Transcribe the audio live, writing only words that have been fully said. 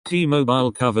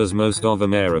T-Mobile covers most of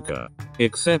America.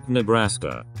 Except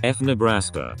Nebraska. F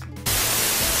Nebraska.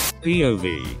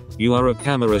 POV. You are a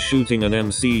camera shooting an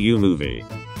MCU movie.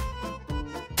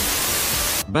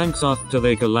 Banks after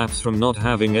they collapse from not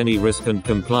having any risk and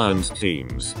compliance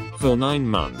teams. For 9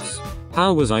 months.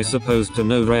 How was I supposed to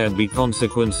know there'd be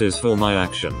consequences for my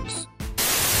actions?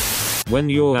 When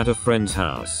you're at a friend's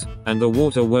house, and the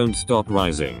water won't stop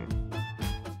rising.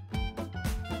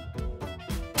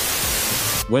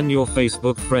 When your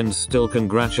Facebook friends still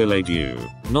congratulate you,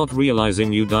 not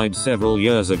realizing you died several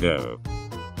years ago.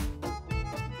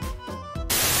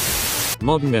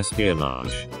 Modern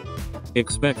espionage.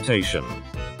 Expectation.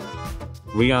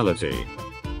 Reality.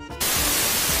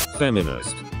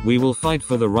 Feminist. We will fight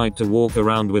for the right to walk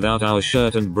around without our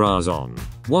shirt and bras on.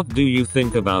 What do you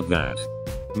think about that?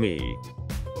 Me.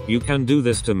 You can do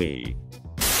this to me.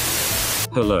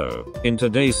 Hello. In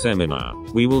today's seminar,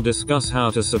 we will discuss how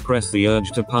to suppress the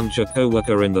urge to punch a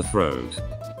coworker in the throat.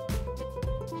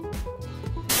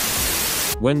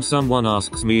 When someone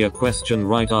asks me a question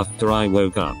right after I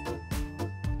woke up.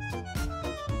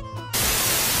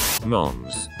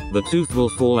 Moms. The tooth will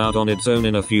fall out on its own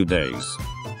in a few days.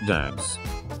 Dads.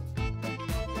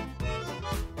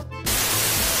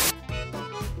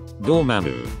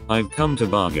 Dormammu. I've come to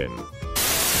bargain.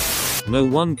 No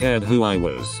one cared who I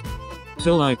was.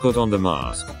 Till I put on the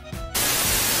mask.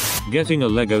 Getting a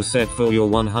Lego set for your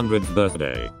 100th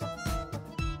birthday.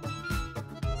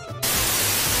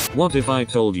 What if I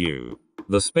told you?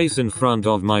 The space in front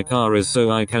of my car is so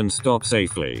I can stop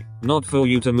safely, not for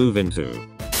you to move into.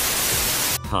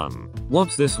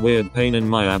 What's this weird pain in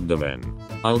my abdomen?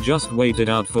 I'll just wait it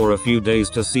out for a few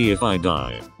days to see if I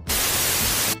die.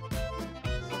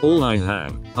 All I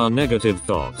have are negative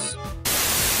thoughts.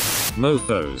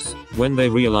 Mofos, when they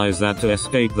realize that to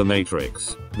escape the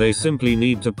matrix, they simply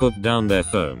need to put down their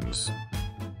phones.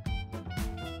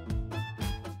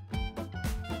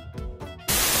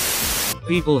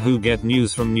 People who get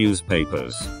news from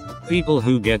newspapers. People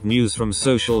who get news from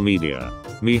social media.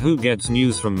 Me who gets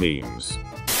news from memes.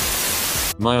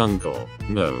 My uncle.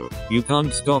 No, you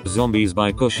can't stop zombies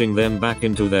by pushing them back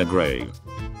into their grave.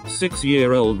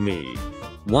 6-year-old me.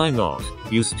 Why not,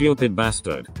 you stupid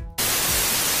bastard?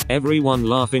 Everyone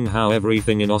laughing how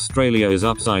everything in Australia is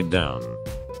upside down.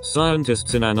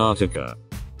 Scientists in Antarctica.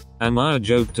 Am I a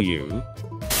joke to you?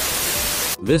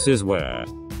 This is where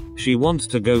she wants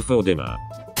to go for dinner.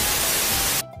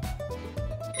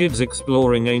 Kids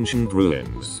exploring ancient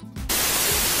ruins.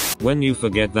 When you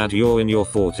forget that you're in your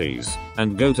 40s,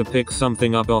 and go to pick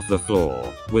something up off the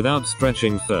floor, without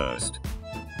stretching first.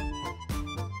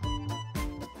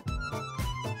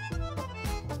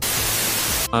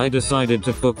 I decided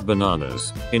to cook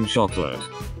bananas in chocolate.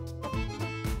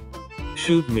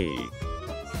 Shoot me.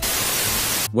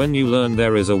 When you learn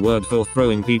there is a word for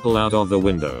throwing people out of the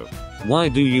window. Why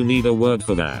do you need a word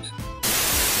for that?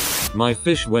 My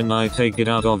fish when I take it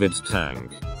out of its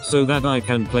tank, so that I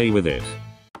can play with it.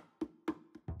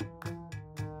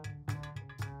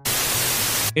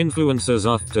 Influencers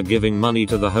after giving money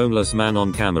to the homeless man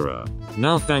on camera.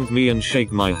 Now thank me and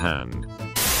shake my hand.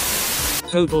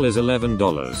 Total is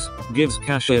 $11. Gives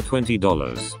cashier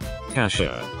 $20.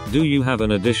 Cashier, do you have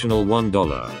an additional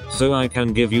 $1 so I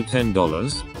can give you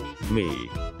 $10? Me.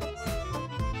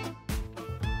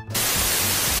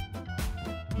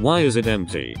 Why is it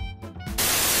empty?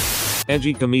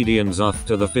 Edgy comedians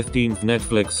after the 15th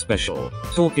Netflix special,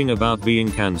 talking about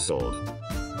being cancelled.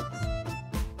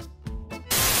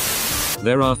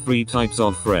 There are 3 types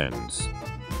of friends.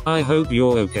 I hope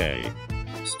you're okay.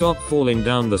 Stop falling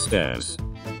down the stairs.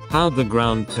 How'd the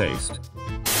ground taste?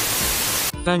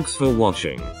 Thanks for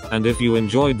watching, and if you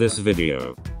enjoyed this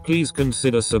video, please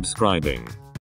consider subscribing.